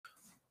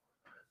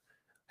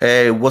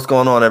Hey, what's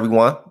going on,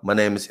 everyone? My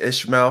name is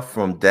Ishmael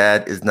from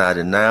Dad Is Not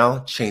a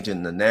Now,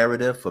 changing the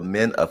narrative for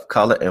men of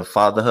color and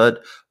fatherhood,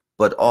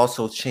 but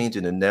also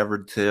changing the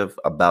narrative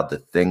about the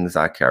things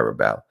I care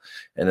about.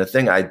 And the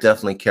thing I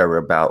definitely care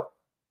about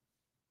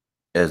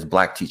is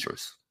Black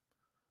teachers,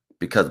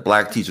 because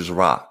Black teachers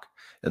rock.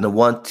 And the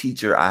one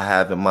teacher I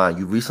have in mind,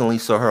 you recently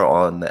saw her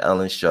on the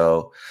Ellen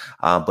Show,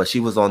 but she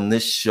was on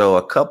this show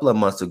a couple of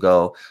months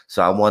ago.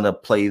 So I want to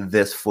play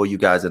this for you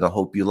guys, and I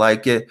hope you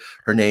like it.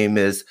 Her name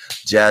is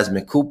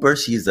Jasmine Cooper.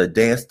 She's a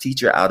dance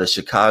teacher out of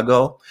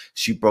Chicago.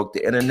 She broke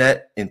the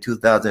internet in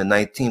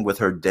 2019 with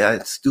her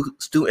dance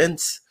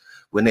students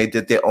when they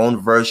did their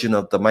own version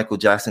of the Michael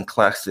Jackson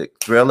classic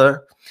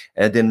Thriller.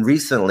 And then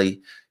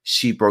recently,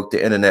 she broke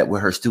the internet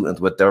with her students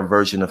with their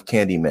version of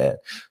Candyman.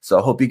 So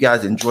I hope you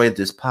guys enjoyed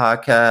this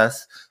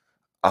podcast.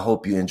 I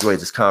hope you enjoyed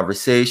this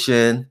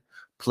conversation.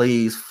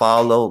 Please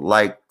follow,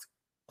 like,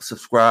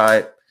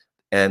 subscribe,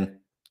 and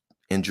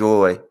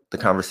enjoy the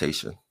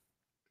conversation.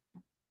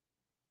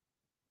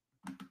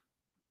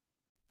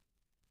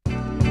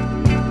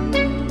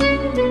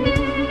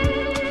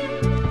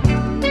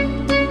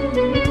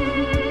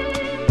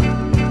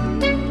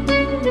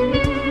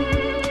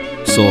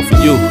 So for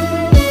you,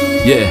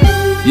 yeah.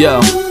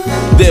 Yo,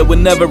 there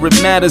whenever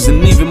it matters,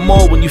 and even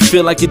more when you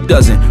feel like it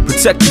doesn't.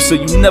 Protect you so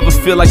you never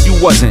feel like you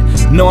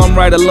wasn't. Know I'm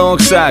right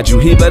alongside you,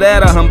 either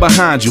that or I'm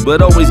behind you,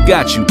 but always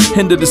got you.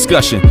 End the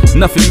discussion,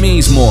 nothing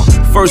means more.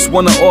 First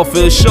one to offer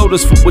is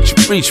shoulders for what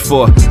you reach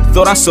for.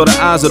 Thought I saw the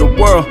eyes of the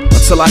world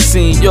until I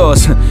seen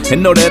yours.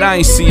 And know that I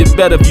ain't see a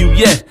better view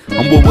yet.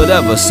 I'm with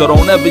whatever, so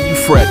don't ever you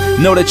fret.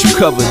 Know that you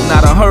covered,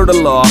 not a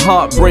hurdle or a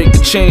heartbreak. A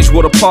change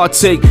what a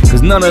partake,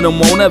 cause none of them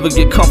won't ever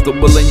get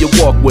comfortable in your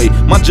walkway.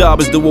 My job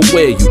is to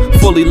aware you,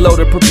 fully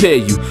loaded, prepare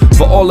you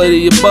for all of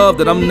the above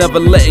that I'm never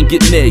letting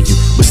get near you.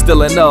 But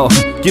still in all,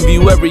 give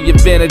you every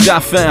advantage I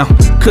found.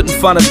 Couldn't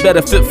find a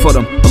better fit for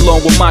them,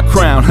 along with my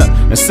crown.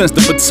 And since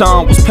the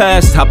baton was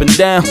passed, hopping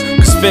down,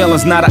 cause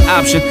failing's not an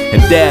option,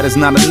 and dad is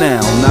not a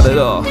noun, not at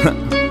all.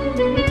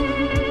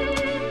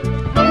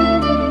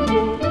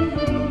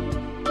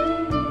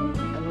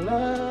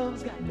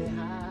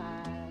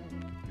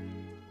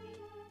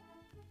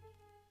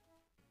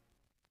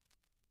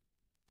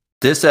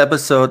 This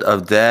episode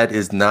of Dad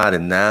Is Not a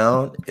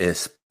Noun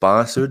is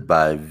sponsored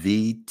by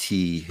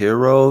VT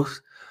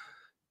Heroes.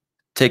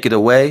 Take it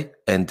away,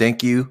 and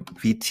thank you,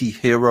 VT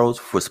Heroes,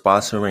 for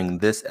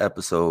sponsoring this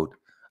episode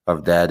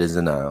of Dad Is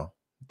a Noun.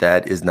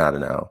 Dad Is Not a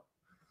Noun.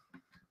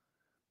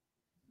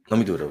 Let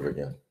me do it over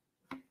again.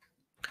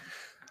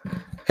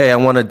 Hey, I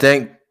want to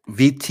thank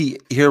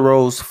VT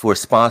Heroes for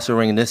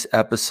sponsoring this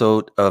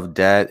episode of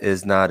Dad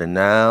Is Not a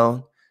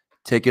Noun.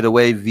 Take it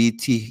away,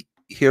 VT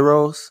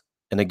Heroes.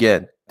 And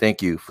again,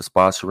 thank you for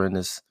sponsoring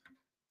this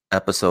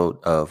episode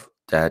of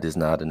Dad Is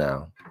Not a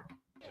Noun.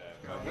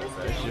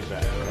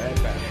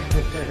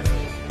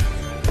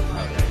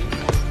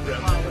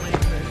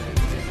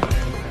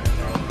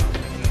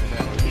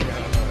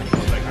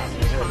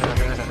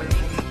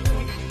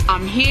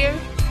 I'm here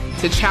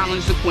to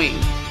challenge the queen.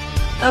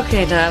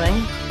 Okay,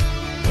 darling.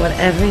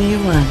 Whatever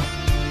you want.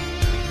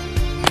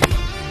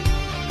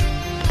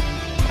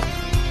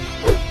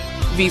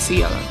 VT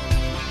Yellow.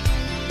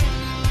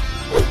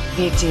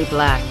 VT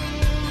Black.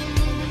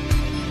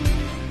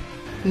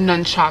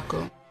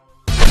 Nunchaku.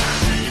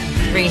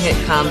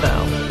 3-hit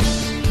combo.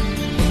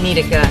 Knee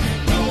to gut.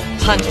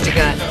 Punch to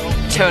gut.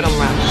 Totem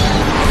rush.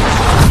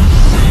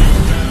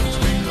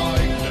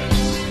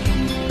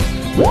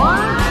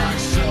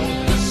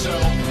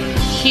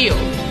 Heal.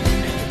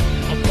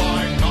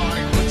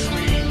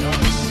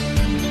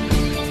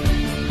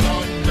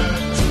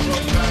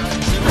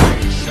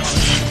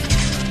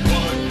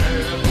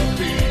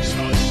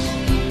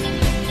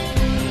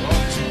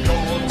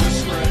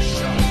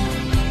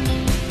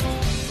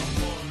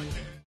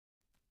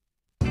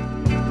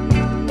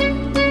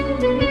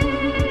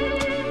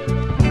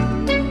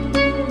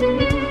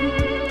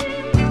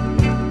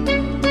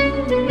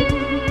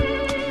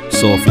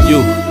 So for you,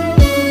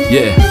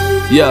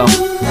 yeah, yo.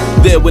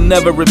 There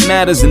whenever it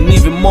matters, and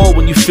even more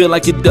when you feel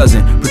like it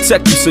doesn't.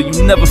 Protect you so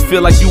you never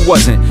feel like you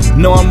wasn't.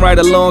 Know I'm right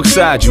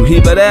alongside you,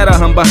 either that or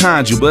I'm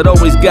behind you, but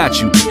always got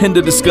you. End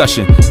the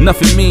discussion,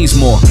 nothing means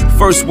more.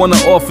 First one to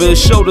offer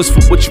is shoulders for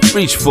what you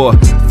reach for.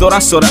 Thought I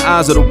saw the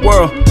eyes of the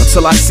world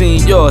until I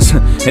seen yours.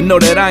 And know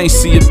that I ain't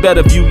see a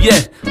better view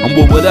yet. I'm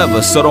with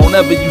whatever, so don't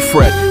ever you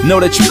fret.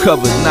 Know that you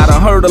covered, not a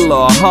hurdle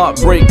or a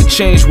heartbreak. A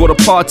change what a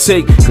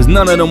partake, cause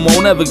none of them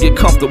won't ever get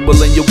comfortable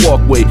in your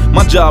walkway.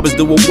 My job is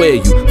to aware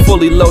you,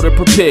 fully loaded,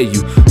 prepare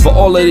you for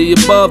all of the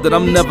above that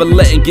I'm never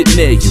letting get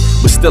near you.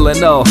 But still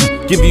in all,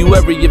 give you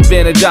every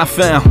advantage I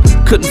found.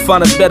 Couldn't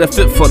find a better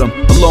fit for them,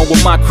 along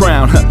with my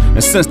crown.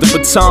 And since the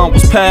baton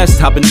was passed,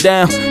 hopping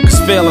down, cause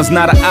failing's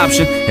not an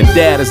option, and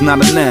dad is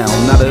not a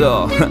noun, not at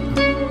all.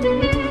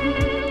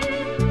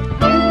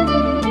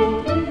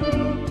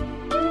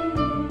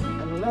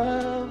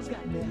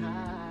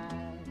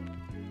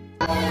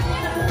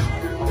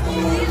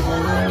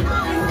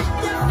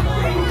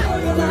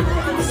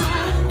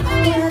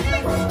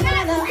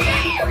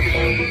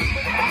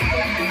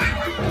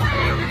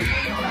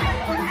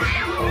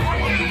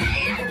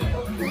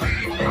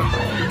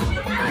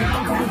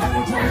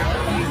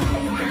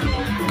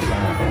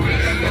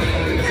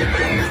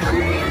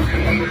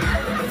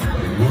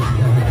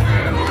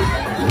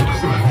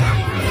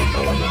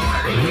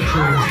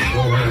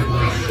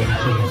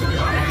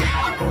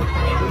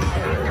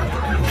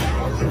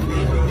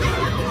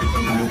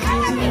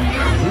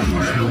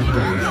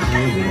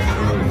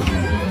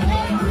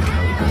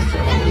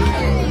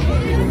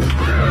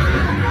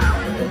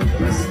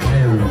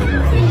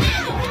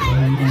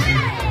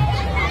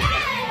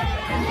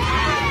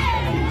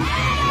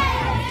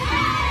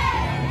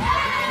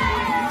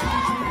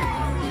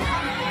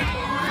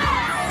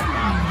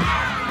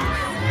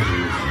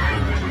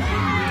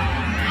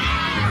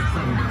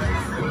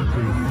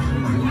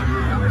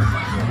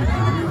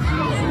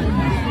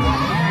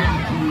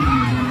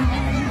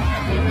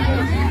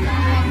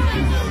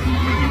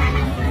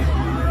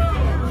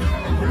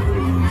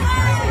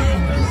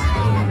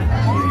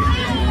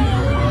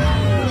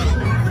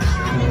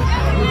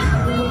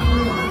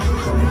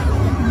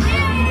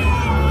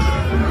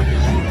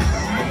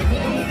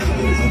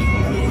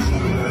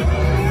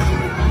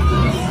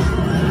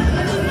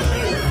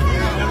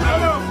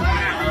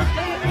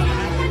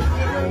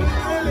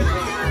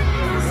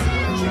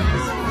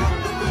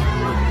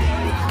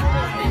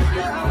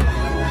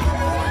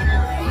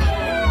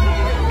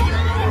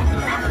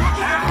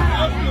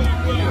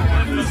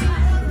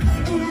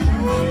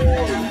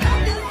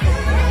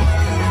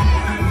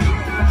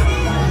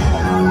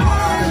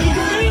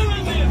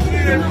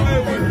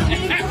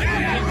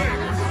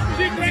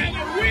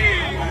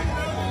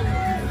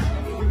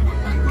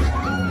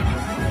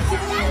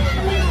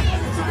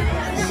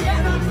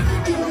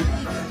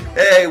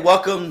 Hey,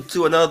 welcome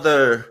to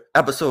another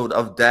episode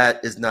of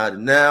That Is Not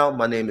Now.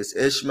 My name is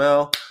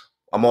Ishmael.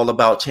 I'm all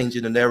about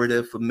changing the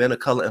narrative for men of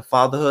color and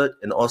fatherhood,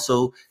 and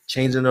also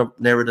changing the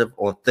narrative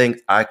on things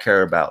I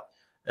care about.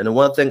 And the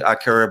one thing I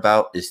care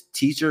about is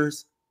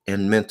teachers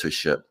and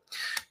mentorship.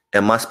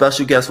 And my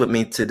special guest with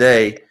me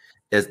today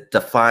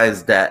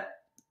defines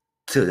that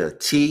to the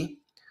T.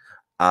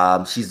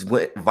 She's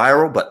went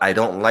viral, but I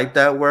don't like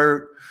that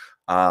word.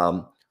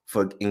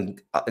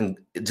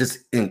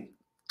 Just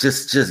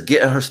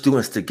getting her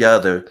students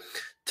together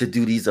to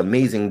do these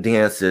amazing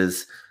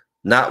dances,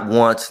 not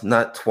once,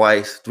 not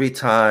twice, 3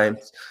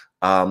 times.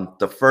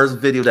 The first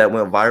video that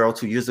went viral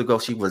 2 years ago,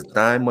 she was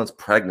 9 months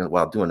pregnant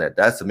while doing that.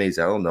 That's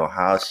amazing. I don't know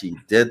how she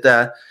did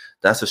that.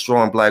 That's a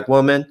strong Black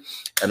woman,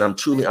 and I'm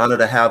truly honored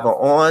to have her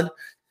on.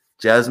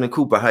 Jasmine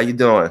Cooper, how you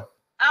doing?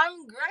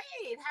 I'm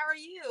great. How are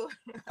you?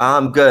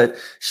 I'm good.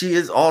 She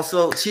is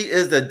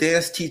the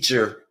dance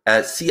teacher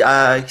at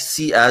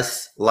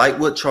CICS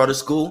Lightwood Charter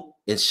School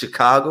in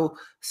Chicago,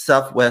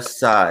 Southwest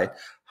Side.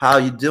 How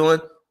you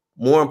doing?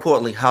 More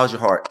importantly, how's your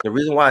heart? The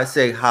reason why I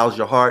say how's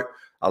your heart,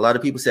 a lot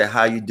of people say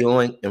how you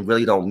doing and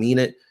really don't mean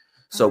it.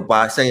 So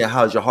by saying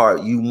how's your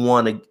heart, you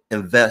want to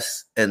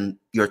invest in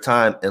your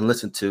time and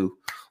listen to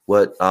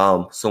what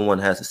someone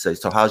has to say.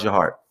 So how's your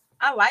heart?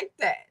 I like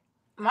that.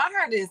 My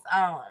heart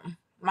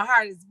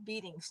is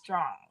beating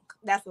strong.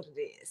 That's what it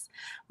is.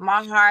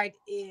 My heart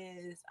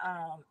is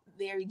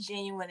very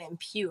genuine and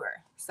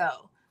pure.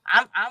 So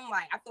I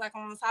feel like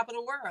I'm on top of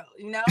the world,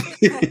 you know?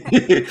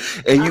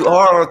 And you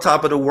are on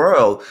top of the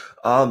world.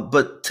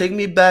 But take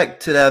me back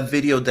to that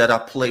video that I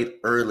played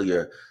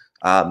earlier.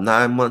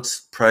 9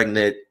 months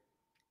pregnant,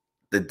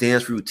 the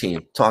dance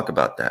routine. Talk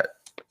about that.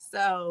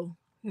 So,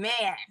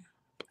 man,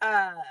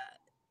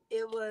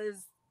 it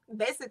was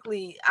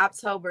basically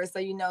October. So,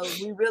 you know,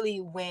 we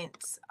really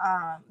went,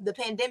 the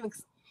pandemic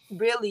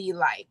really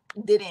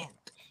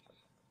didn't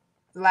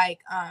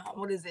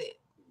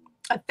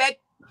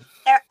affect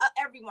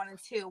everyone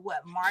until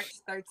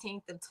March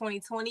 13th of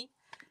 2020.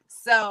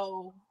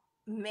 So,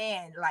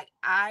 man,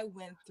 I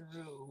went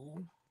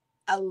through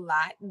a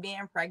lot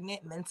being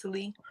pregnant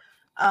mentally.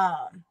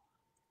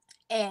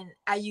 And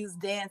I use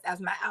dance as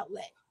my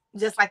outlet,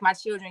 just like my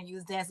children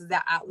use dance as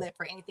their outlet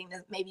for anything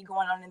that may be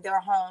going on in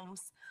their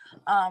homes,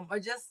 or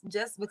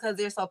just because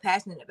they're so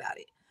passionate about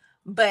it.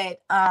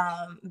 But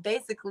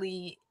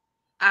basically,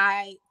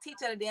 I teach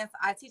at a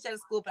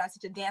school, but I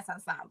teach a dance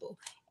ensemble,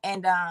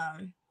 and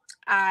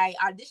I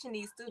audition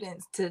these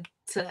students to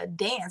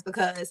dance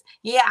because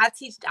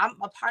I'm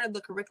a part of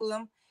the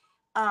curriculum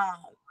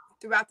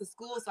throughout the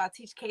school. So I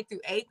teach K through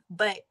 8,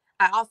 but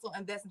I also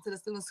invest into the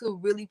students who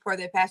really pour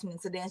their passion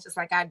into dance just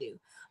like I do.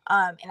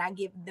 And I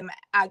give them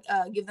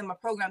a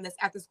program that's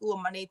after school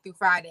Monday through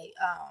Friday.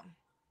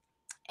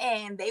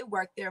 And they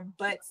work their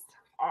butts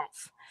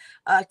off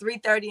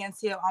 3:30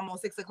 until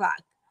almost 6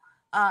 o'clock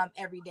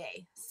every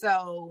day.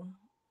 So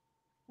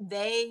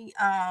they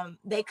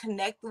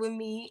connect with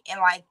me,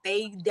 and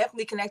they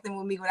definitely connected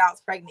with me when I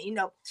was pregnant. You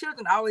know,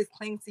 children always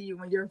cling to you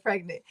when you're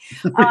pregnant.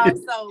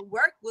 So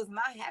work was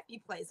my happy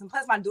place, and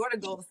plus my daughter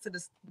goes to the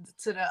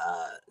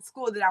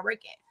school that I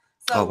work at.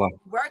 So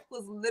work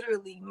was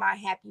literally my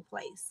happy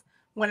place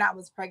when I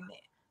was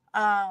pregnant.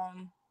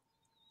 And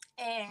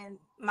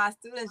my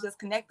students just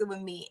connected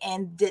with me,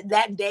 and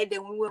that day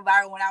that we went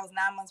viral when I was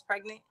 9 months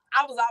pregnant,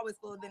 I was always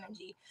full of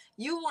energy.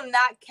 You will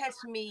not catch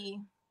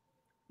me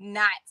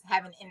not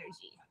having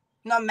energy,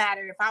 no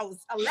matter if I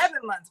was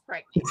 11 months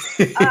pregnant.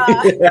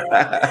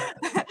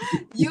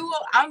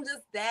 I'm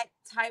just that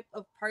type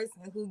of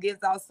person who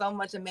gives out so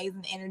much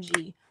amazing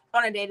energy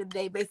on a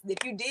day-to-day basis.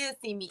 If you did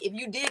see me, if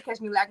you did catch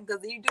me lacking,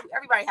 because you do,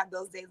 everybody have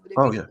those days, but if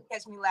you did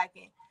catch me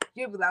lacking,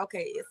 you'd be like,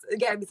 okay, it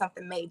gotta be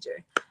something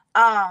major.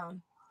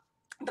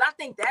 But I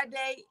think that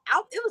day,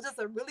 it was just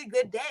a really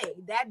good day.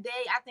 That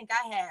day, I think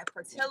I had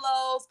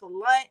Portillo's for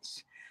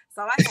lunch.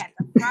 So I had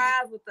the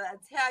fries with the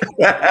Italian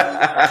food.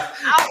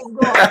 I was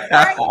going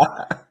crazy.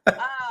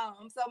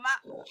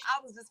 I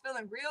was just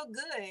feeling real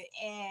good.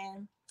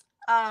 And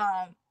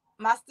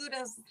my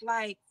students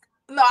I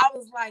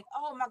was like,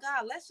 oh my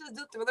God, let's just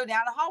do Thriller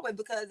down the hallway,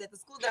 because at the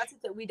school that I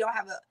teach at, we don't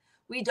have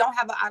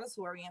an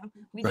auditorium.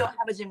 We don't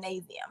have a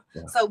gymnasium.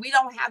 Yeah. So we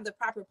don't have the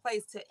proper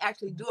place to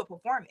actually do a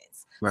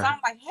performance. Right. So I'm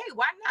like, hey,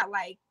 why not?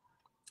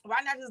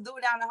 Why not just do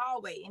it down the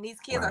hallway? And these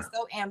kids are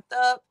so amped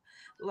up.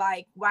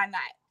 Like, why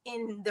not?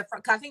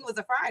 I think it was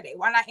a Friday.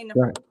 Why not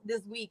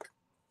this week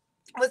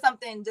with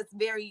something just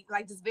very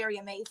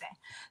amazing?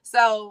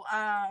 So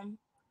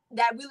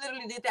that we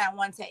literally did that in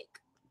one take.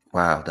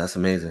 Wow, that's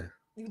amazing.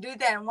 You do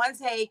that in one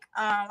take.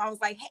 I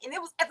was like, hey, and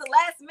it was at the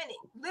last minute,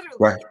 literally.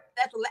 Right.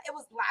 I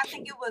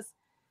think it was,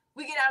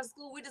 we get out of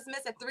school, we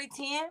dismissed at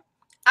 3:10.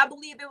 I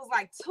believe it was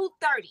like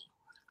 2:30.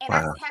 And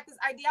I just had this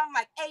idea. I'm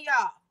like, hey,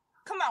 y'all,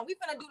 come on, we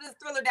finna do this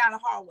Thriller down the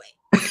hallway.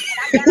 And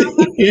I got out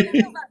my students,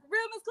 I was like,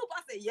 real, Miss Cooper?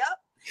 I said, yep.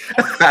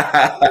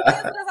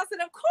 And I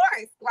said, of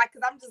course.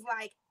 Because I'm just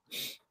like,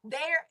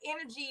 their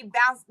energy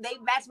they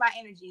match my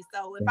energy.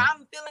 So if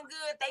I'm feeling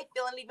good, they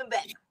feeling even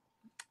better.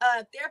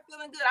 If they're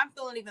feeling good, I'm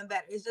feeling even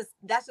better.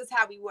 That's just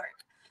how we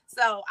work.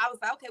 So I was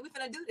like, okay, we're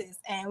gonna do this,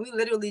 and we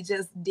literally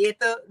just did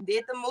the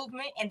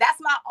movement, and that's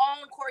my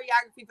own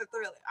choreography for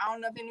Thriller. I don't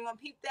know if anyone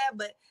peeped that,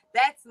 but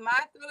that's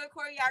my Thriller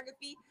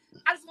choreography.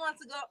 I just wanted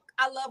to go.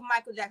 I love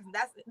Michael Jackson.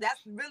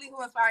 That's really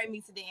who inspired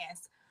me to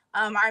dance.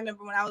 I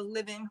remember when I was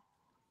living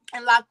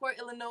in Lockport,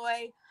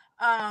 Illinois.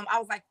 I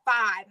was like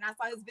 5, and I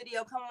saw his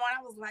video come on.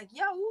 I was like,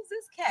 yo, who's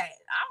this cat?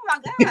 Oh my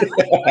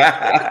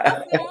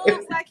God, he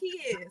moves like he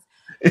is.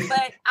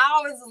 But I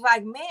always was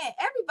like, man,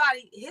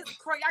 his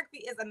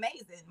choreography is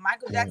amazing.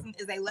 Michael Jackson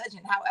is a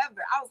legend.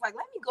 However, I was like,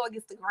 let me go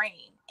against the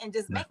grain and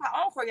just make my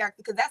own choreography,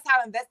 because that's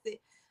how invested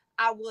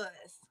I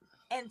was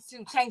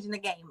into changing the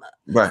game up.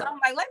 Right. So I'm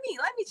like, let me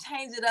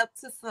change it up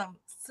to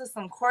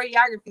some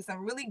choreography,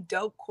 some really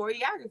dope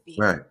choreography.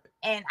 Right.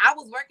 And I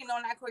was working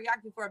on that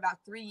choreography for about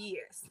 3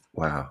 years.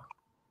 Wow.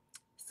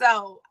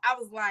 So I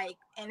was like,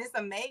 and it's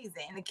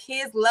amazing. The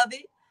kids love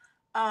it.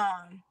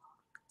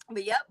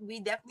 But yep, we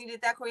definitely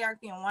did that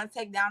choreography in one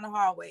take down the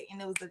hallway,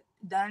 and it was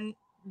done,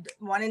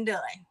 one and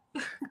done.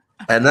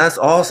 And that's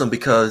awesome,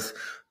 because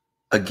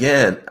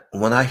again,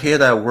 when I hear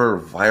that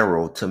word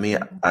viral, to me,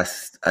 I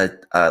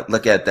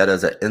look at that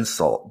as an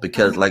insult,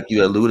 because like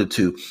you alluded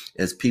to,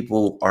 is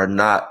people are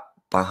not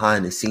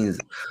behind the scenes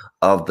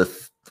of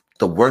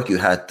the work you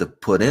had to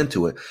put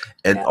into it.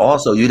 And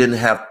also you didn't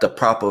have the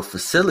proper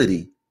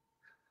facility,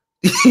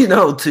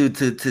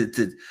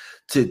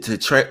 to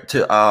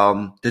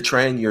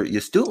train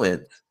your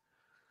students.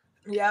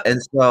 Yeah.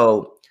 And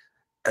so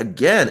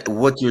again,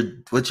 what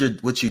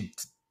you're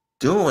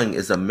doing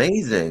is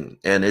amazing,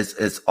 and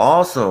it's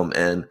awesome,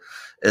 and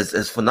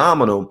it's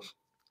phenomenal.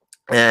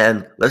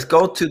 And let's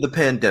go to the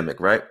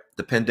pandemic, right?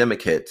 The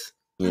pandemic hits,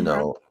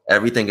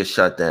 everything is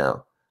shut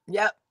down.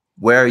 Yep.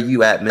 Where are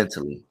you at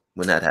mentally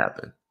when that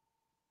happened?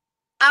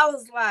 I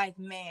was like,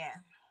 man,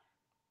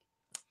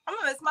 I'm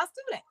gonna miss my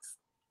students.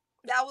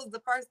 That was the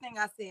first thing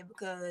I said,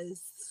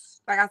 because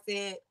like I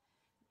said,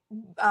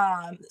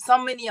 so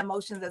many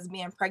emotions as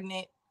being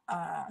pregnant.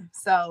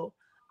 So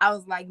I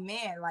was like,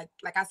 man, like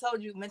I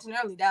mentioned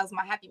earlier, that was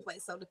my happy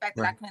place. So the fact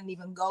that I couldn't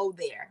even go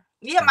there.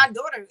 Yeah,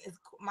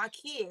 my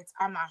kids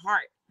are my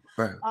heart.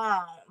 Right.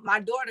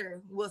 My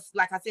daughter was,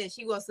 like I said,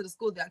 she goes to the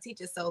school that I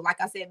teach. So like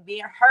I said,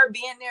 being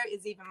there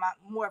is even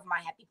more of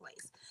my happy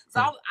place.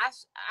 So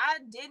I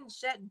didn't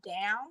shut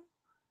down,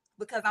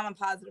 because I'm a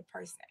positive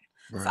person.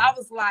 Right. So I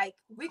was like,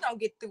 we're going to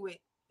get through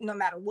it no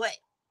matter what.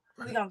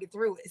 Right. We're going to get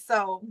through it.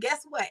 So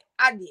guess what?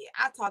 I did.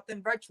 I taught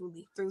them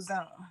virtually through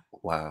Zoom.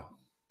 Wow.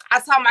 I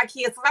taught my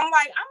kids. So I'm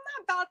like, I'm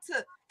not about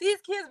to, these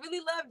kids really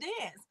love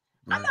dance.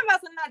 Right. I'm not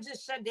about to not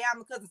just shut down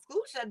because the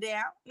school shut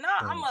down. No,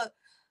 right. I'm going to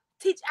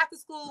teach after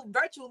school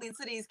virtually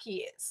to these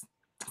kids.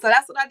 So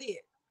that's what I did.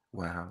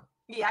 Wow.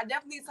 Yeah, I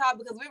definitely taught,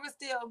 because we were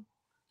still,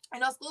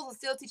 schools were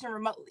still teaching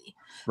remotely.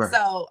 Right.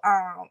 So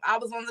I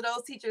was one of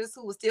those teachers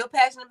who was still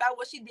passionate about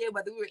what she did,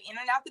 whether we were in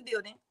and out the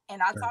building,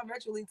 and I taught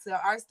virtually to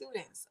our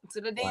students,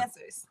 to the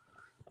dancers.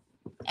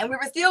 Wow. And we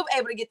were still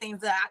able to get things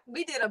done.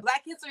 We did a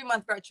Black History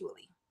Month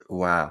virtually.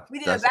 Wow. We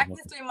did a Black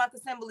History Month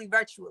assembly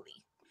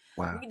virtually.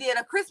 Wow. We did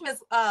a Christmas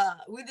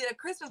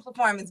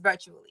performance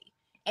virtually.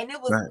 And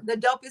it was Right. the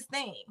dopest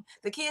thing.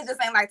 The kids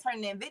just ain't like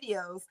turning in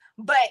videos,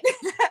 but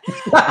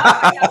I was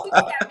like, yo, we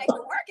just gotta make it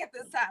work at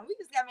this time. We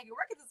just gotta make it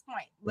work at this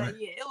point. But Right.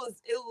 yeah, it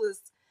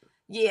was,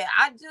 yeah.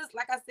 I just,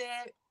 like I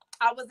said,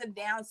 I wasn't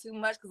down too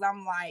much because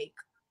I'm like,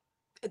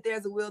 if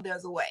there's a will,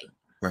 there's a way.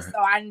 Right. So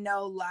I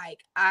know,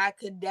 like, I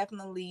could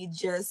definitely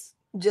just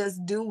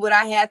do what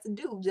I had to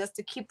do just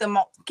to keep that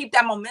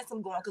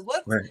momentum going.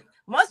 Because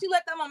once you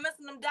let that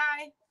momentum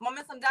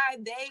die,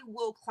 they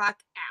will clock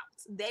out.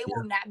 They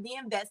will not be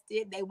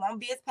invested. They won't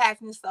be as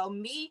passionate. So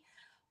me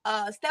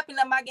stepping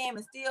up my game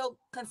and still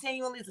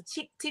continually to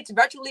teach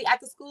virtually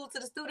after school to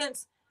the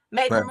students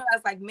made them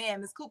realize, like,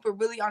 man, Miss Cooper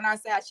really on our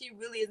side. She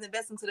really is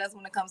investing to us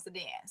when it comes to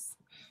dance.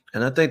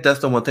 And I think that's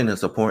the one thing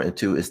that's important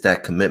too, is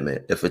that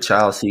commitment. If a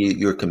child sees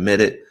you're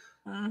committed,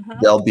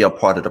 they'll be a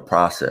part of the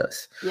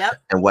process.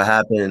 Yep. And what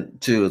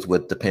happened too is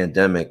with the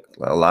pandemic,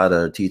 a lot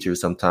of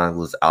teachers sometimes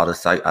was out of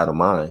sight, out of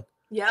mind.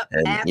 Yep.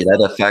 And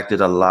that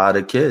affected a lot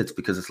of kids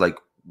because it's like,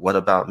 what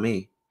about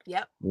me?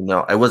 Yep. You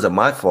know, it wasn't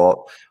my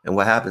fault. And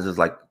what happens is,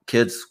 like,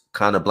 kids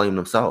kind of blame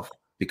themselves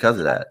because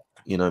of that.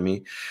 You know what I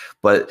mean?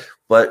 But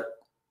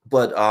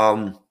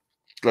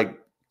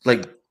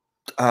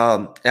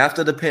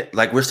after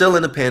we're still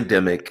in the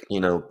pandemic, you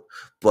know,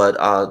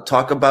 but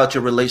talk about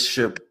your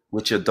relationship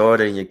with your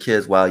daughter and your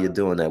kids while you're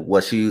doing that.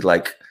 Was she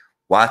like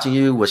watching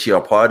you? Was she a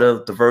part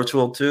of the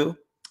virtual too?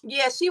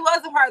 Yeah, she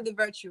was a part of the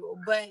virtual,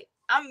 but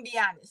I'm gonna be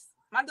honest,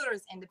 my daughter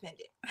is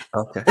independent.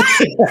 Okay. So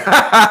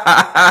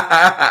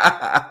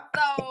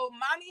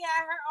mommy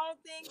had her own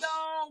thing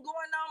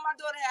going on. My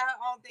daughter had her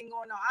own thing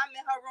going on. I'm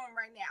in her room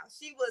right now.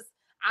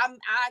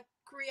 I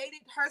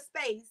created her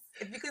space,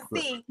 if you can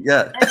see.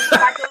 Yeah. And it's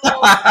like a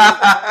little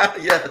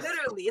yes.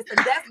 Literally, it's a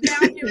desk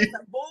down here, it's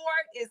a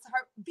board, it's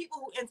her people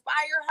who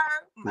inspire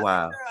her.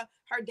 Wow. Picture of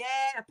her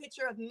dad, a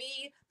picture of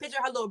me, picture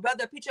of her little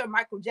brother, a picture of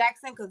Michael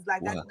Jackson, because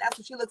like that's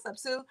what she looks up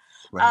to.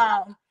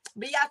 Right.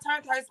 But yeah, I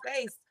turned her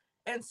space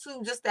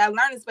into just that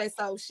learning space.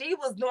 So she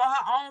was doing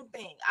her own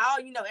thing.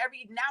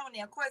 Every now and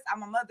then, of course,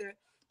 I'm a mother,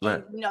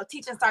 and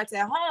teaching starts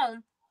at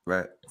home.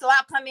 Right. So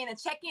I'll come in and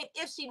check in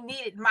if she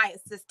needed my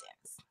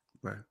assistance.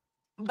 Right.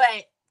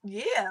 But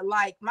yeah,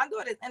 like, my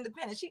daughter's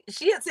independent.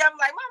 She'll tell me,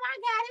 like, Mom, I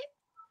got it.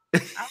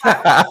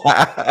 I'm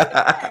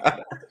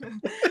like,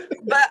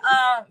 but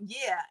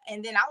yeah,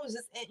 and then I was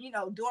just doing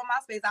my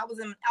space. I was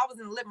in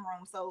the living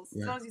room. So as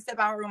soon as you step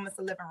out of the room, it's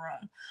a living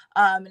room.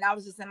 And I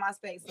was just in my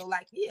space. So,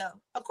 like, yeah,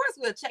 of course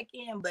we'll check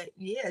in, but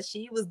yeah,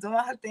 she was doing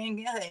her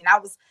thing,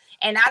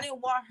 and I didn't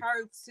want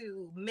her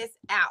to miss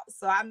out.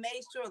 So I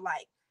made sure,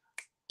 like,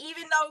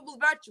 even though it was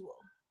virtual,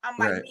 I'm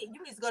like, yeah,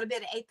 you need to go to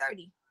bed at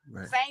 8:30.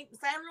 Right. Same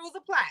rules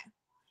apply.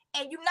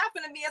 And you're not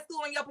going to be at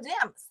school in your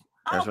pajamas.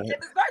 That's right. If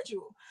it's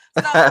virtual.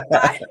 So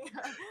like,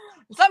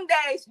 some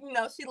days,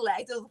 she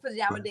liked it was a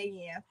pajama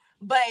day in.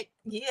 But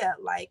yeah,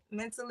 like,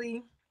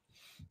 mentally,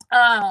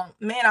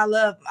 man, I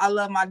love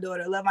my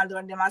daughter. I love my daughter.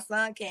 And then my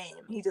son came.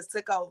 He just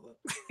took over.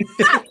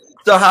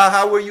 So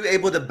how were you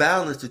able to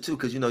balance the two?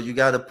 Because you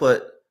got to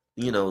put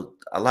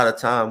a lot of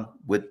time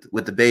with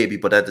the baby,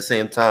 but at the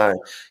same time,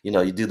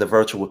 you do the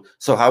virtual.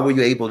 So how were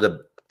you able to,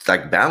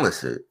 like,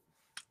 balance it?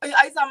 Are you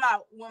talking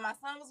about when my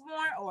son was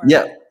born, or?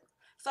 Yeah.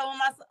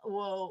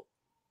 So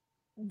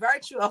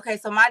virtual. Okay,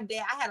 so my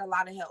dad, I had a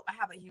lot of help. I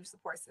have a huge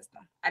support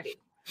system. I do.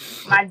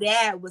 My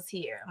dad was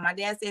here. My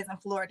dad stays in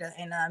Florida,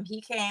 and he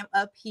came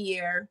up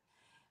here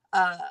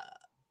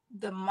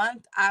the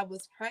month I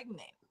was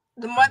pregnant,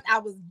 the month I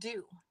was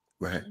due.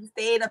 Right. He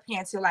stayed up here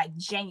until like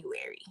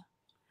January.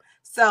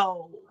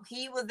 So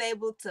he was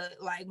able to,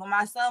 like, when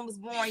my son was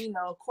born,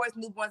 of course,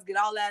 newborns get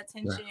all that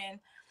attention. Right.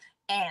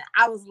 And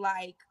I was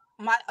like,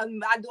 my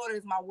daughter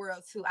is my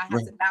world too. I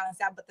have to balance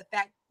out. But the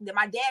fact that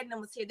my dad and them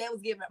was here, they was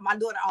giving my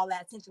daughter all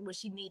that attention what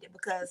she needed,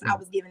 because I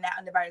was giving that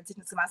undivided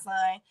attention to my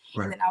son.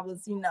 Right. And then I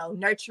was,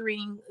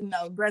 nurturing,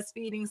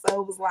 breastfeeding.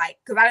 So it was like,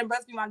 because I didn't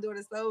breastfeed my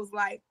daughter, so it was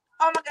like,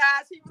 oh my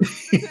gosh, she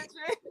really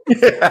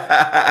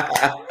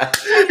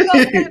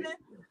needs attention.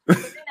 But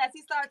then as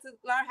he started to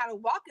learn how to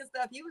walk and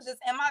stuff, he was just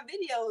in my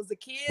videos. The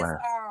kids,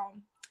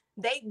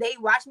 they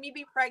watched me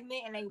be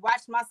pregnant, and they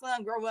watched my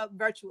son grow up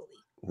virtually.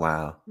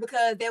 Wow.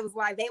 Because they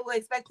would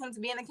expect him to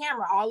be in the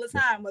camera all the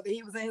time, whether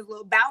he was in his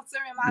little bouncer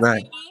in my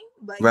scene.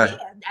 But yeah,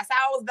 that's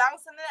how I was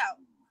bouncing it out.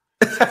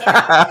 And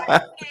I was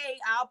like, okay,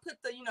 I'll put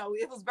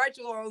it was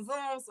virtual on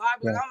Zoom, so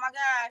I'd be like, oh my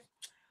gosh,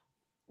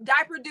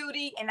 diaper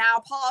duty, and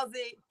I'll pause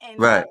it and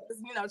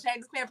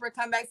change the pamper,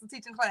 come back to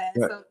teaching class.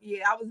 Right. So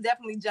yeah, I was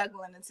definitely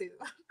juggling the two.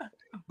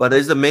 But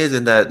it's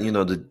amazing that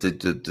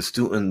the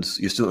students,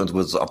 your students,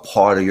 was a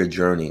part of your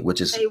journey,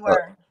 which is they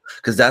were.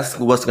 Because that's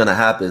what's gonna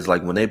happen is,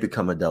 like, when they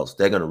become adults,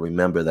 they're gonna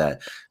remember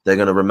that. They're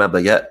gonna remember,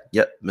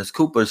 Miss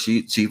Cooper,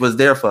 she was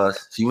there for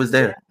us. She was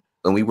there,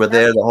 and we were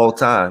there the whole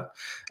time.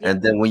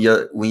 And then when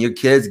your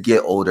kids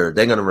get older,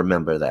 they're gonna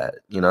remember that.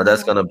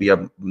 That's gonna be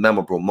a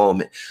memorable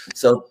moment.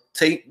 So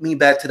take me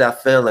back to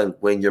that feeling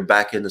when you're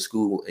back in the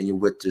school and you're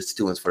with the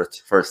students for the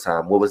first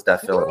time. What was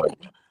that feeling like?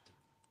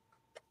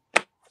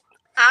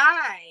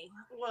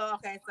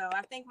 Okay, so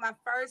I think my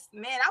first,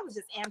 I was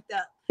just amped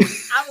up.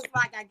 I was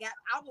like,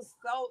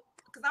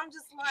 because I'm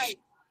just like,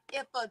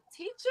 if a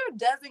teacher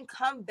doesn't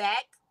come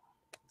back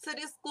to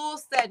this school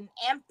setting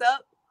amped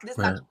up, this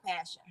not your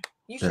passion.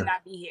 You should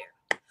not be here.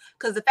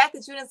 Because the fact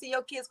that you didn't see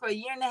your kids for a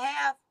year and a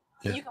half,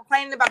 and you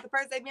complaining about the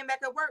first day being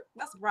back at work,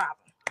 that's a problem.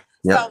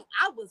 So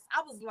I was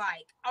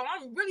like, oh,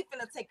 I'm really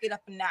finna take it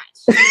up a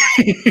notch. Like,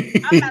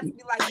 I'm about to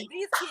be like,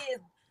 these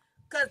kids,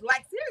 because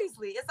like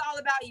seriously, it's all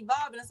about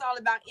evolving. It's all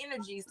about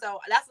energy. So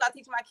that's what I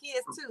teach my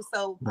kids too.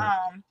 So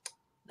I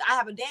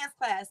have a dance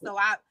class. So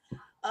I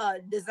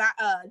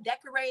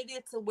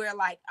decorated to where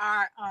like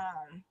our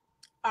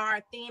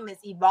theme is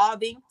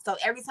evolving. So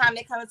every time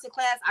they come into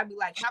class, I'd be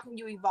like, how can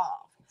you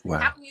evolve? Wow.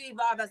 How can you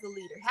evolve as a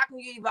leader? How can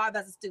you evolve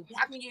as a student?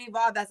 How can you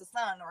evolve as a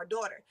son or a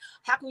daughter?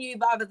 How can you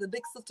evolve as a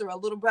big sister or a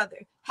little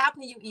brother? How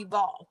can you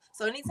evolve?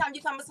 So anytime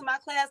you come into my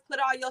class, put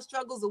all your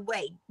struggles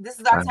away. This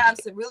is our time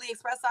to really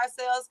express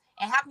ourselves.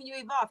 And how can you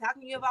evolve? How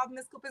can you evolve in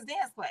Miss Cooper's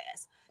dance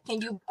class? Can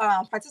you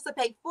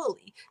participate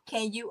fully?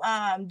 Can you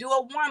do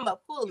a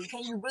warm-up fully?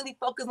 Can you really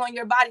focus on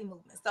your body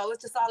movement? So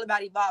it's just all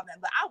about evolving.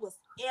 But I was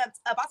amped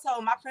up. I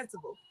told my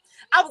principal,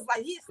 I was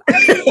like, I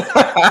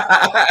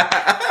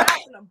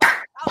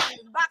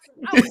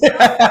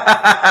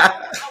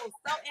was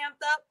so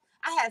amped up.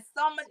 I had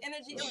so much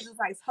energy. It was just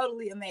like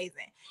totally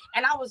amazing.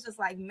 And I was just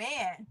like,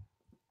 man,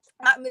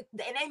 and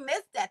they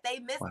missed that. They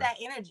missed that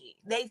energy.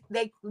 They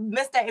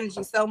missed that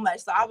energy so much.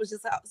 So I was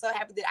just so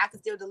happy that I could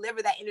still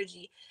deliver that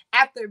energy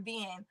after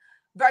being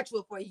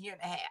virtual for a year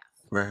and a half.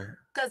 Right.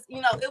 Because,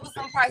 you know, it was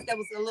some parts that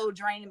was a little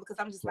draining because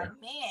I'm just like,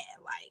 man,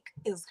 like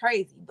it was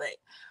crazy. But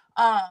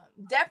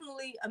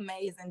definitely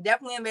amazing.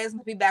 Definitely amazing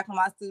to be back with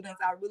my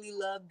students. I really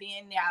love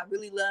being there. I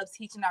really love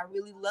teaching. I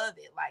really love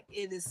it. Like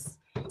it is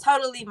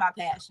totally my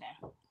passion.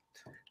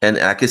 And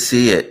I could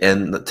see it.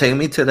 And take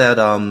me to that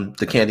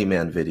the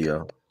Candyman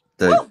video.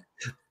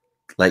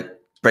 Like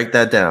break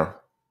that down.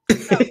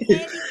 So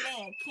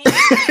Candyman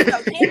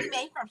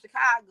from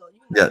Chicago. You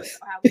know yes.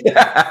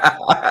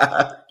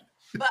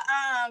 But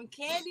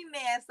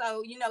Candyman,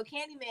 so you know,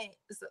 Candyman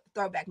is a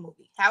throwback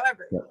movie.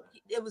 However,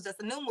 it was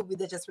just a new movie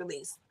that just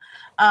released.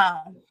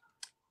 And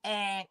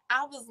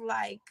I was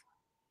like,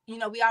 you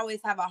know, we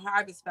always have a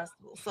harvest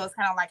festival. So it's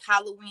kind of like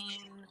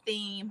Halloween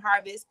theme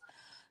harvest.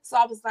 So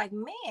I was like,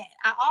 man,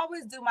 I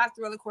always do my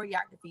Thriller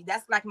choreography.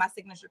 That's like my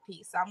signature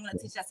piece. So I'm going to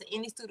teach that to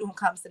any student who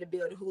comes to the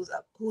building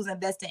who's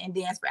invested in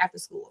dance for after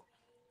school.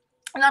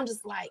 And I'm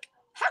just like,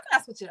 how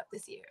can I switch it up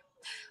this year?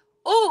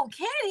 Oh,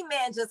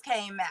 Candyman just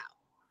came out.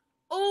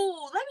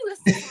 Oh, let me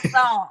listen to some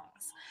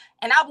songs.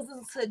 And I was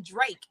listening to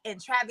Drake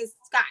and Travis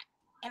Scott.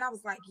 And I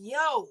was like,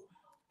 yo,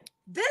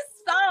 this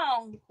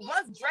song,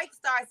 once Drake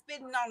started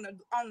spitting on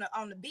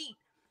the beat,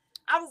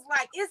 I was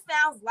like, it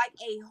sounds like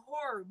a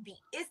horror beat.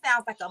 It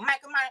sounds like a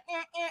Michael Myers.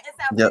 It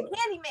sounds like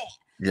Candyman.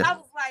 Yep. I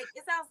was like,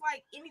 it sounds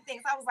like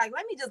anything. So I was like,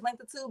 let me just link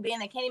the two.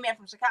 Being a Candyman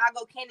from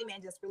Chicago,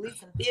 Candyman just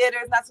released in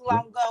theaters not too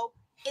long ago.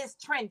 It's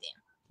trending.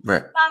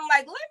 Right. So I'm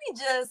like, let me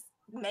just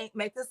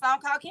make this song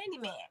called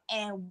Candyman.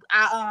 And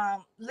I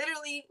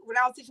literally, when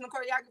I was teaching the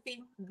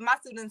choreography, my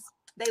students,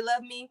 they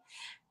love me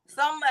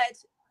so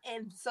much.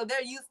 And so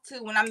they're used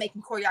to when I'm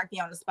making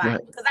choreography on the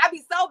spot. Because I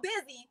be so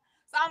busy.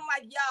 So I'm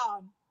like,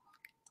 y'all,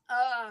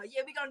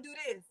 yeah, we gonna do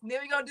this. And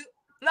then we gonna do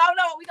no,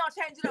 we gonna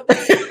change it up.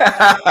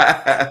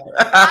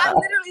 I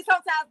literally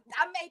sometimes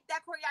I make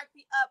that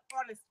choreography up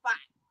on the spot.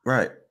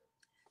 Right.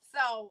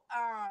 So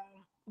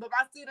but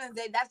my students,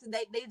 they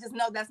just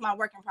know that's my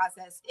working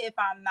process. If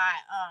I'm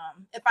not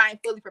if I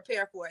ain't fully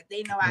prepared for it,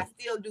 they know I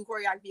still do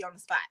choreography on the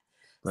spot.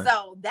 Right.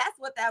 So that's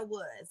what that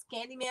was.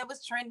 Candyman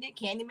was trending.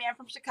 Candyman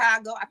from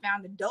Chicago. I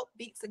found a dope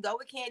beat to go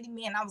with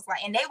Candyman. I was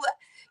like, and they would,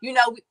 you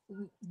know,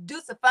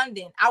 due to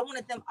funding, I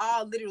wanted them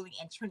all literally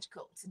in trench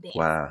coats to dance.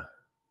 Wow.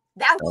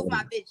 That was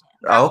my vision.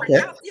 Okay.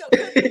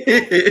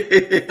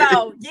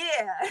 So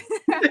yeah.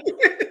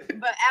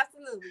 But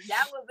absolutely,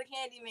 that was the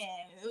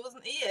Candyman. It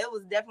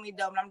was definitely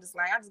dope. And I'm just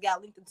like, I just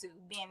got linked to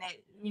being that,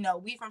 you know,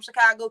 we from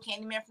Chicago,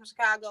 Candyman from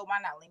Chicago. Why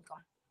not link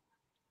them?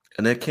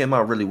 And it came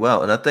out really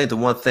well. And I think the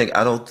one thing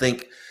I don't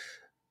think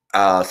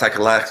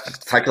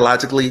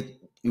psychologically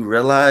you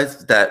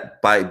realize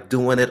that by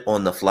doing it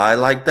on the fly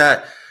like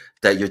that,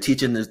 that you're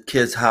teaching the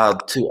kids how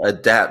to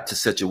adapt to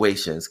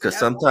situations. Because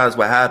sometimes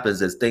what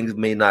happens is things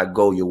may not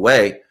go your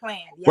way,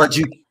 but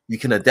you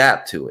can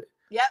adapt to it.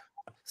 Yep.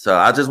 So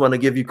I just want to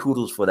give you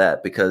kudos for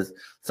that, because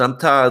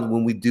sometimes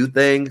when we do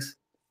things,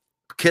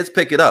 kids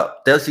pick it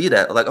up. They'll see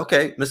that. Like,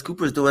 okay, Miss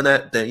Cooper's doing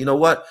that. Then you know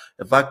what?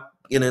 If I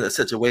get in a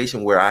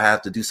situation where I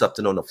have to do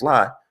something on the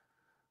fly,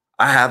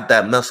 I have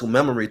that muscle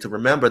memory to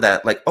remember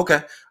that, like,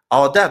 okay,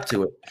 I'll adapt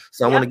to it.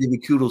 So I want to give you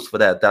kudos for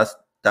that.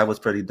 That was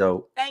pretty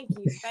dope. Thank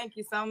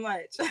you so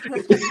much.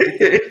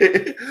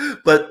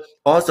 But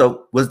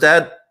also, was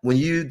that when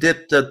you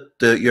did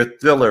your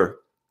Thriller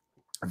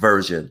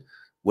version,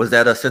 was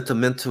that a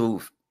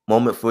sentimental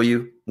moment for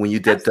you when you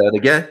did that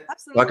again?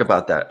 Absolutely. Talk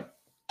about that.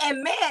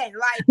 And man,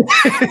 like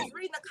I was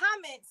reading the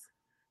comments,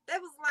 they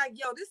was like,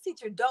 yo, this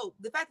teacher dope.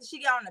 The fact that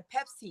she got on a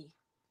Pepsi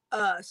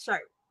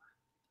shirt.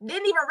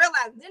 Didn't even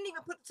realize, didn't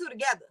even put the two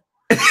together.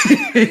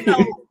 You know,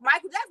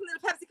 Michael Jackson did a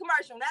Pepsi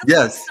commercial. That's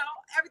yes. What, you know,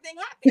 everything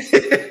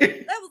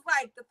happened. That was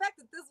like the fact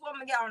that this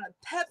woman got on a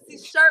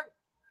Pepsi shirt,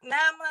 9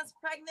 months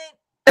pregnant,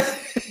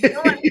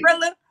 doing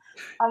Thriller.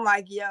 I'm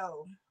like,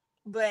 yo,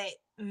 but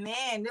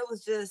man, it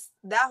was just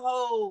that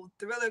whole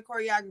Thriller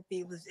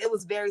choreography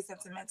was very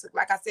sentimental.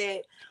 Like I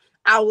said,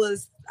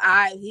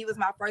 he was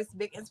my first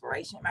big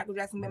inspiration. Michael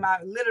Jackson been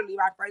literally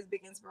my first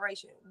big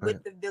inspiration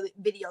with the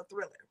video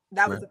Thriller.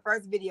 That was the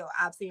first video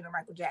I've seen of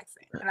Michael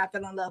Jackson, and I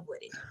fell in love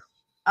with it.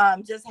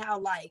 Just how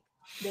like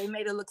they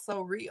made it look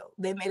so real.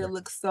 They made it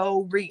look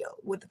so real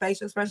with the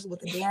facial expressions, with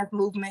the dance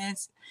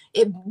movements.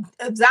 If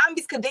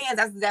zombies could dance,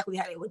 that's exactly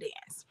how they would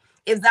dance.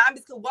 If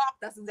zombies could walk,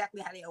 that's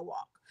exactly how they would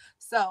walk.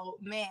 So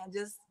man,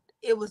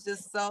 it was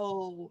just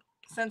so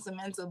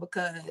sentimental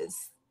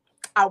because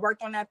I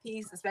worked on that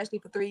piece, especially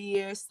for 3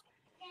 years.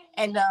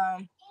 And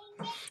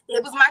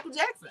it was Michael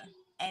Jackson.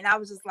 And I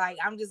was just like,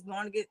 I'm just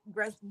going to get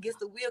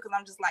the wheel, because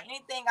I'm just like,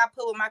 anything I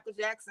put with Michael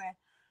Jackson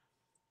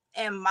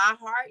in my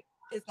heart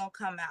is gonna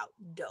come out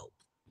dope.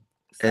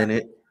 So, and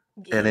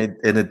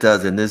it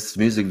does. And this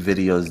music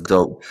video is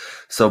dope.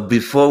 So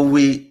before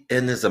we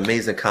end this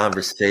amazing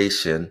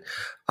conversation,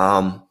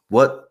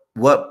 what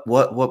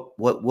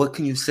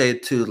can you say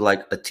to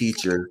like a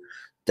teacher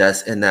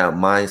that's in that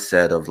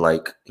mindset of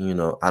like, you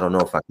know, I don't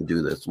know if I can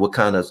do this? What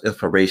kind of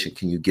inspiration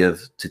can you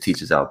give to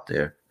teachers out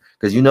there?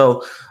 Because, you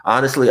know,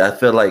 honestly, I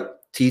feel like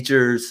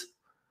teachers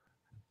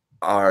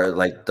are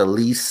like the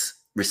least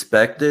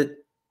respected.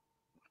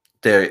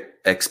 They're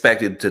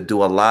expected to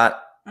do a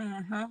lot.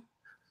 Mm-hmm.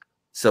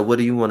 So what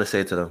do you want to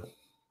say to them?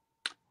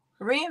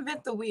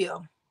 Reinvent the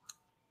wheel.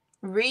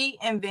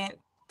 Reinvent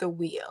the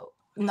wheel.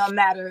 No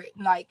matter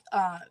like,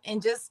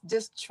 and just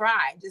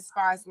try. Just as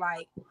far as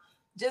like,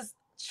 just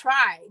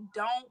try.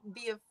 Don't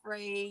be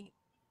afraid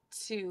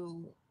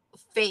to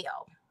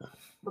fail,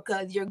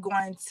 because you're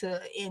going to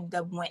end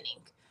up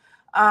winning.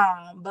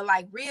 But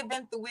like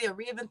reinvent the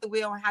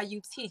wheel on how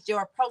you teach,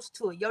 your approach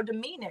to it, your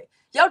demeanor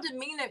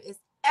is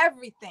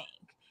everything.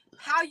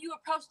 How you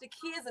approach the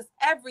kids is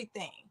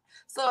everything.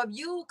 So if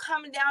you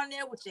coming down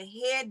there with your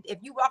head, if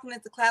you walking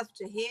into class with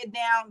your head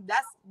down,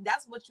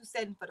 that's what you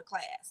setting for the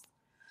class.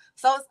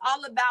 So it's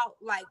all about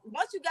like,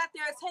 once you got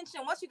their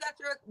attention,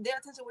 their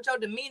attention with your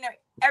demeanor,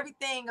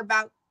 everything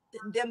about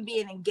them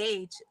being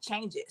engaged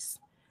changes.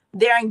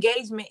 Their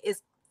engagement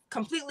is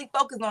completely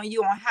focused on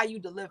you, on how you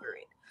deliver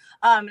it.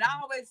 And I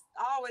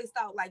always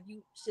thought like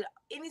you should,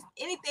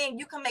 anything,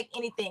 you can make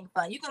anything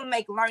fun. You can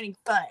make learning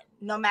fun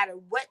no matter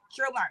what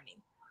you're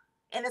learning.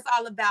 And it's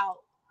all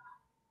about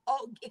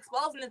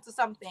exposing it to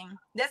something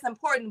that's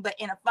important, but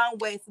in a fun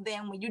way. So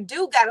then when you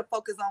do got to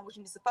focus on what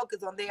you need to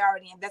focus on, they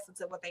already invested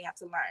to what they have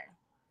to learn.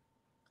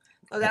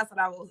 So that's what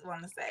I was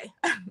want to say.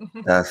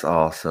 That's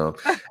awesome.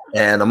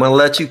 And I'm going to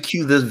let you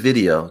cue this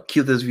video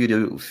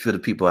for the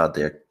people out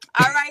there.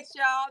 All right,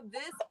 y'all.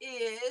 This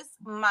is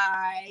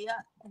my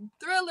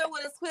Thriller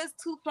with a Twist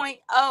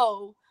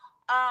 2.0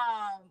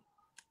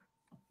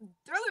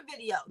 Thriller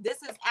video.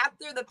 This is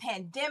after the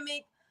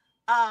pandemic.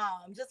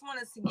 Just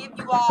wanted to give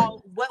you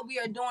all what we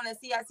are doing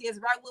at CICS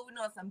Rockwood. We're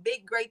doing some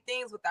big, great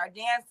things with our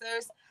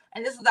dancers.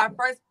 And this is our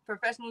first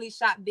professionally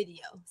shot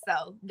video.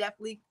 So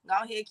definitely go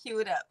ahead, cue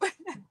it up.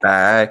 All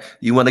right.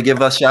 You want to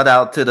give a shout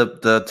out to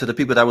the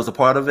people that was a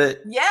part of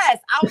it? Yes,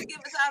 I would give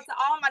a shout out to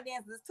all my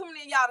dancers. There's too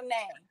many of y'all to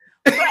name.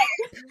 But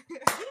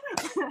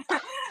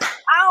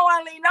I don't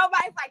want to leave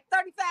nobody. It's like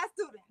 35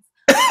 students.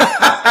 Big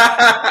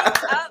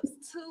ups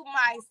to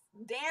my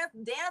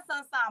dance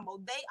ensemble.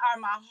 They are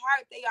my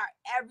heart. They are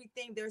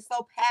everything. They're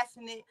so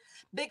passionate.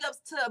 Big ups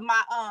to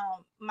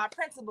my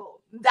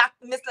principal,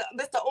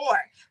 Mr. Orr,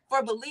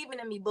 for believing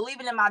in me,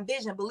 believing in my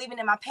vision, believing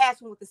in my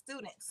passion with the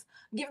students,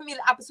 giving me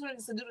the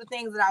opportunity to do the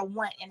things that I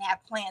want and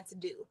have planned to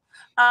do.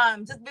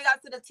 Just big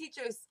up to the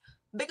teachers.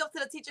 Big up to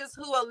the teachers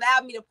who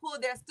allowed me to pull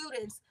their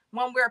students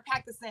when we were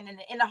practicing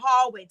in the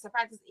hallway to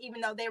practice, even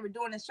though they were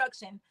doing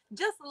instruction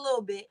just a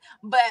little bit,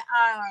 but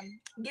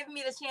giving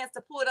me the chance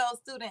to pull those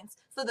students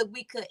so that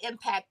we could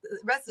impact the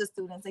rest of the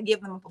students and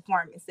give them a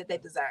performance that they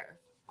deserve.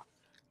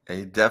 And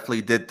you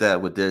definitely did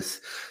that with this.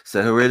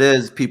 So here it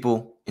is,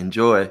 people.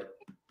 Enjoy.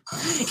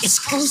 It's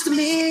close to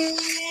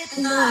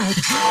midnight.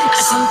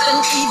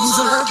 Something evil's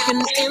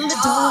lurking in the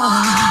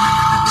dark.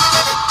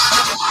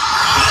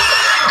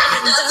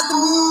 Under the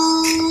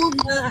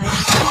moonlight, you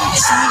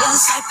see a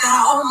sight that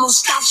almost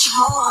stops your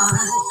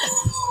heart.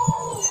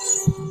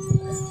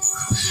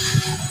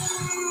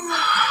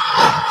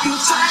 You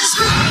try to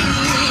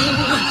scream,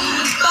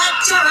 but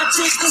terror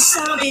takes the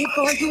sound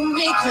before you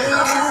make it.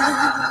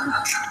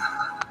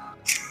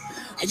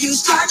 And you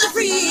start to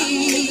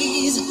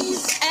freeze,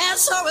 and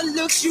so it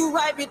looks you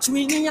right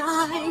between the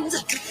eyes.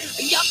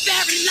 You're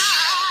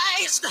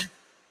paralyzed.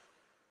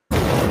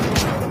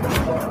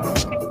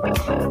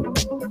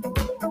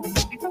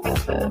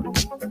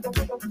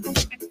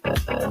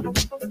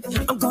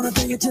 I'm gonna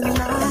bring it to the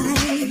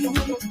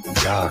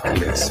light.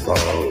 Darkness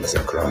falls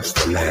across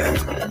the land.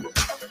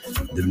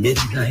 The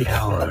midnight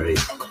hour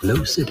is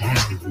close at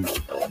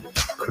hand.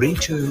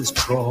 Creatures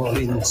crawl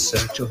in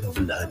search of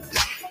blood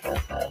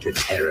to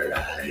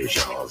terrorize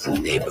your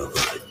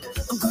neighborhood.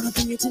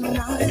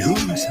 And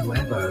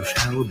whomsoever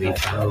shall be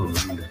found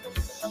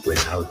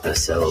without the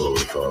soul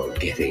for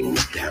getting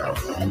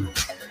down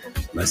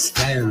must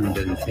stand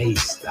and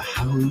face the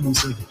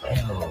hounds of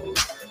hell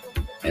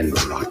and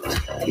rot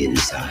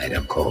inside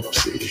a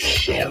corpse's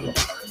shell.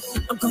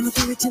 I'm gonna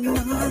do it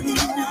tonight.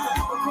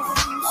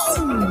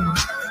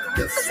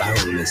 The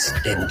foulest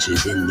stench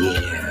is in the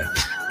air,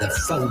 the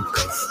funk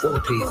of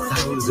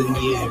 40,000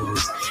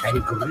 years,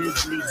 and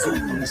grisly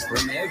goons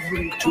from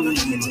every tomb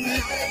are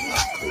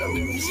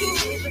closing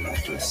in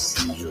to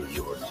seal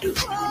your doom.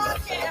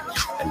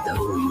 And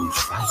though you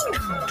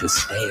fight to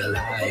stay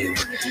alive,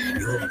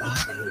 your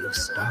body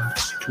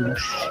starts to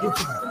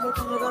shiver,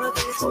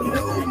 for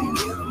no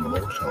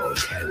immortal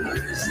can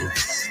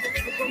resist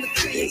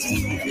the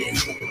evil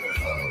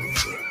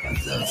of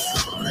the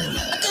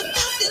thriller.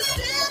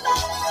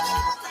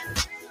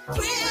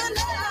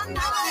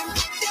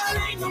 There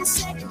ain't no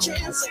second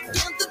chance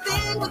against the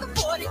thing with the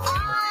 40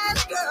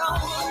 eyes, girl.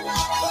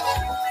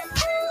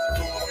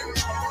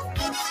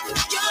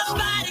 You're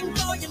fighting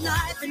for your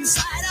life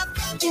inside a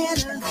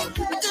killer.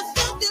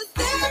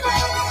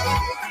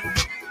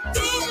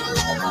 Feel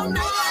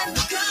alive,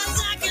 because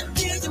I can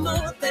feel you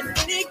more than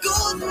any go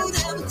through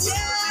them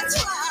tears.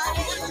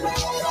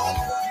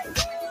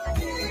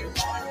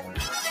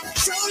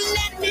 So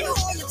let me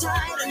hold you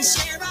tight and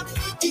share up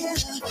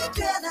together.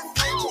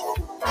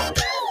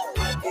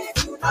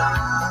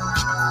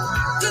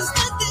 Cause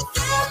nothing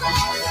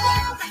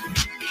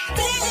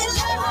feel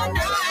all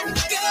night.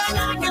 Girl,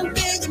 I can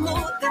feel you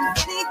more than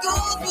any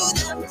gold through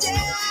them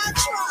dead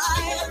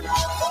trying.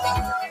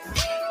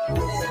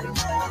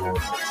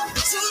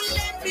 So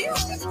let me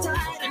hold you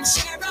tight and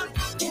share up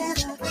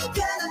together.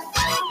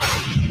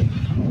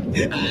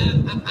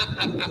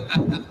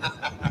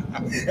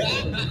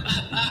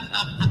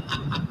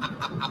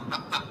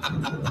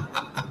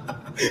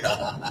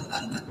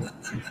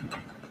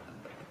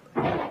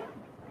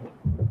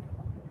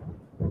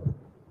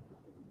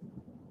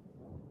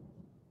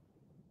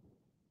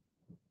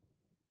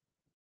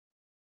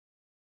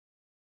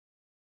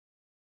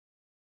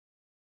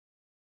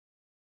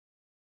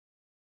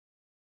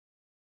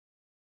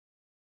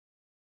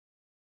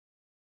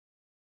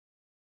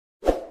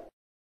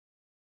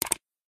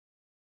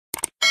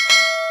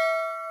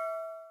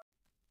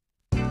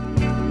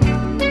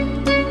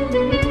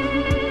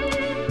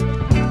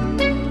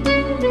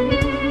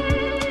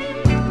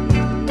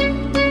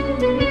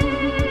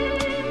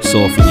 It's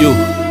all for you.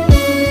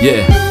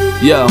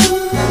 Yeah, yo.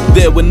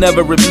 There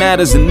whenever it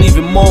matters, and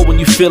even more when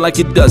you feel like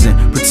it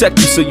doesn't. Protect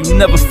you so you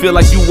never feel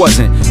like you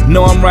wasn't.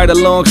 Know I'm right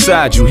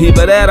alongside you,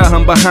 either that or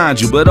I'm behind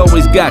you, but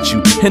always got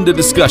you. End of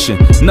discussion,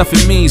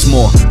 nothing means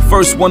more.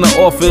 First one to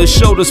offer is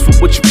shoulders for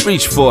what you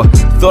reach for.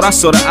 Thought I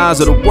saw the eyes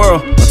of the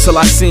world until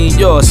I seen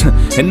yours.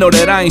 And know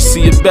that I ain't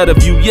see a better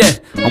view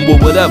yet. I'm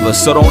with whatever,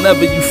 so don't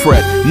ever you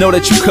fret. Know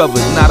that you covered,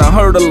 not a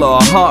hurdle or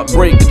a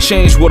heartbreak to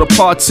change what a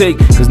partake.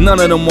 Cause none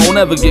of them won't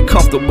ever get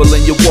comfortable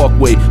in your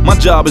walkway. My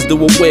job is to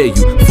aware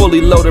you,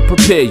 fully loaded,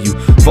 prepare you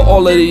for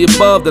all of the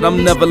above that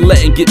I'm never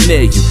letting get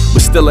near you.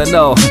 But still in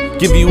all,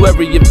 give you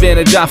every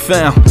advantage I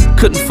found.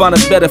 Couldn't find a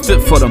better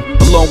fit for them,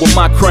 along with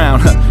my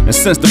crown. And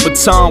since the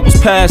baton was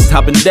passed,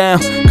 I've been down.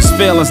 Cause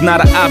failing's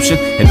not an option,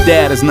 and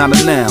dad is not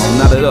a noun,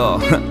 not at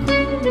all.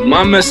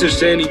 My message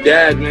to any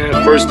dad, man,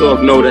 first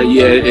off, know that,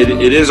 yeah,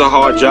 it is a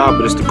hard job,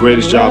 but it's the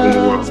greatest job in the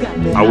world.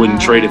 I wouldn't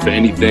trade it for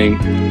anything.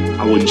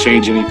 I wouldn't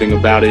change anything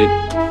about it.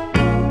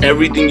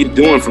 Everything you're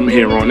doing from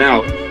here on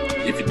out,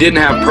 if it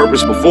didn't have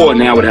purpose before,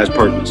 now it has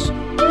purpose.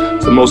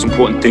 It's the most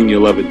important thing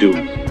you'll ever do.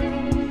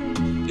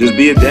 Just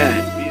be a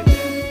dad.